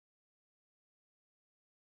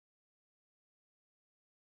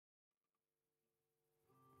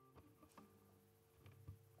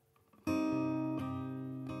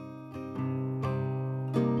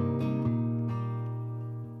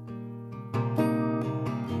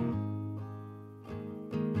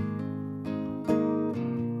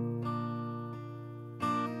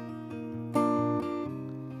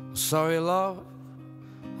Sorry, love,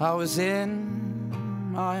 I was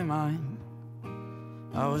in my mind.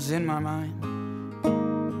 I was in my mind.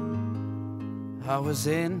 I was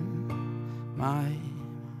in my mind.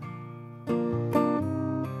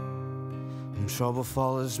 And trouble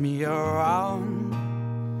follows me around.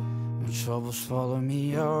 And troubles follow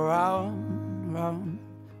me around, round,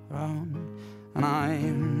 round. And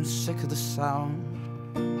I'm sick of the sound.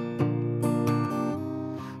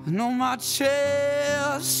 I know my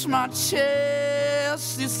chest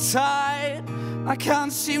is tight. I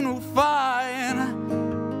can't seem to find,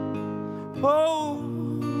 oh,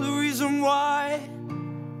 the reason why.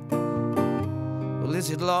 Well, is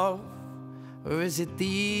it love, or is it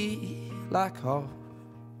the lack of,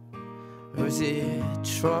 or is it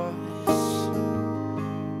trust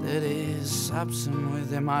that is absent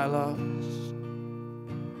within my loves?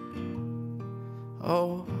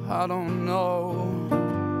 Oh, I don't know.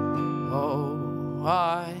 Oh,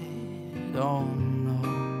 I don't know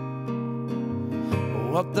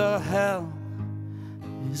what the hell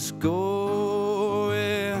is going.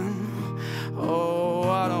 Oh,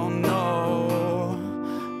 I don't know.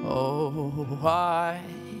 Oh, I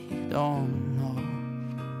don't know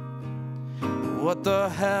what the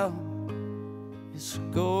hell is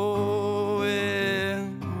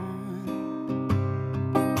going.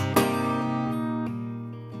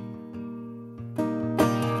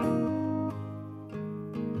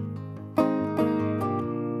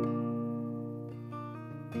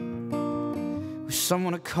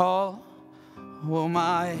 Someone to call, oh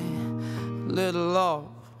my little love,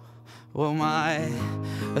 oh my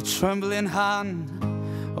trembling hand,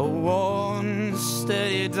 oh one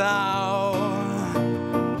steady down.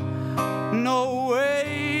 No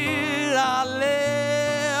way I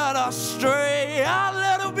let her stray, I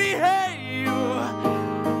let her behave,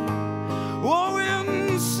 oh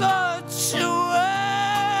in such a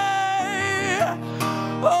way,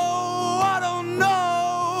 oh I don't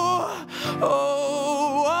know, oh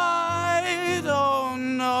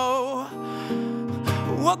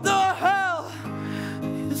what the hell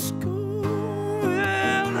is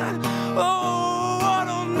going? Oh, I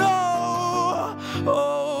don't know.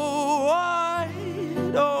 Oh, I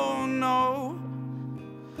don't know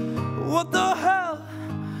what the hell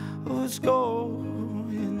was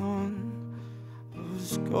going on.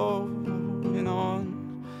 Was going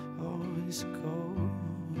on. Was going on.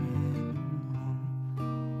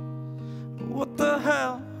 What the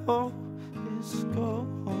hell is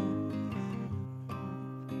going on?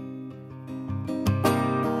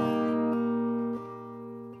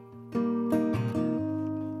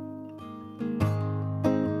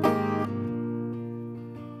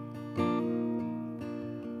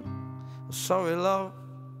 Sorry, love,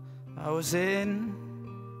 I was in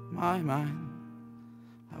my mind.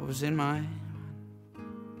 I was in my mind.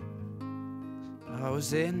 I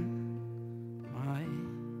was in